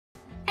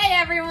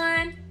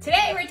everyone!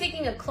 Today we're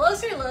taking a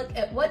closer look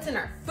at what's in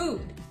our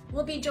food.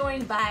 We'll be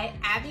joined by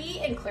Abby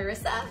and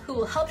Clarissa, who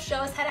will help show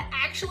us how to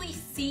actually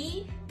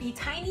see the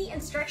tiny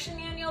instruction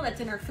manual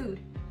that's in our food.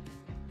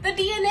 The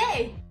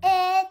DNA!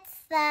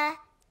 It's the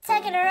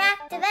Tech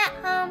Interactive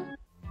at Home.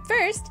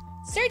 First,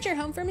 search your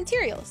home for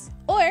materials,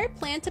 or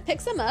plan to pick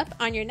some up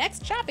on your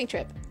next shopping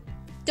trip.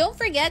 Don't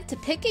forget to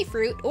pick a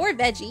fruit or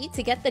veggie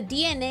to get the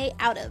DNA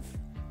out of.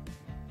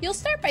 You'll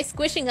start by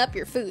squishing up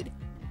your food.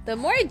 The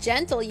more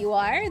gentle you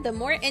are, the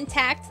more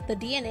intact the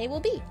DNA will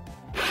be.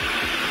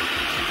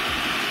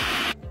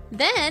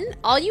 Then,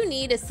 all you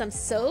need is some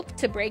soap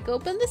to break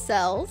open the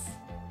cells,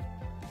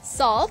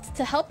 salt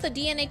to help the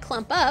DNA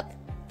clump up,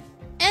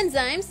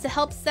 enzymes to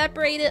help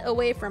separate it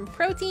away from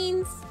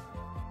proteins,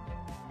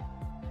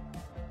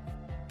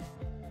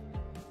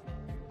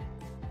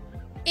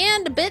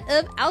 and a bit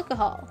of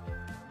alcohol.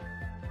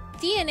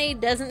 DNA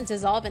doesn't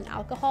dissolve in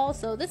alcohol,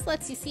 so this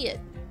lets you see it.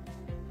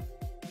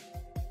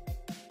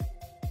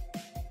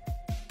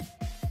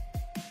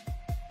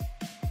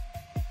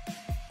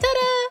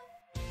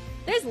 Ta-da!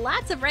 There's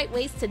lots of right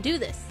ways to do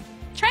this.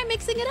 Try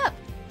mixing it up.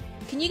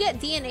 Can you get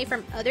DNA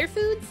from other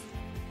foods?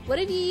 What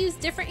if you use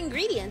different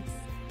ingredients?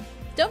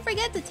 Don't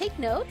forget to take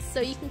notes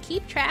so you can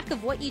keep track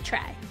of what you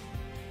try.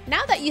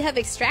 Now that you have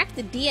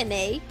extracted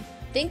DNA,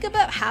 think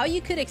about how you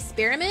could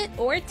experiment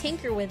or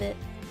tinker with it.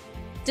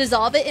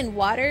 Dissolve it in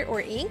water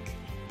or ink?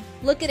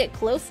 Look at it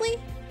closely?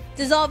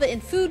 Dissolve it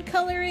in food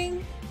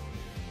coloring?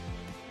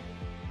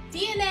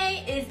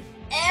 DNA is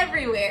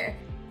everywhere.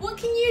 What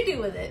can you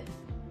do with it?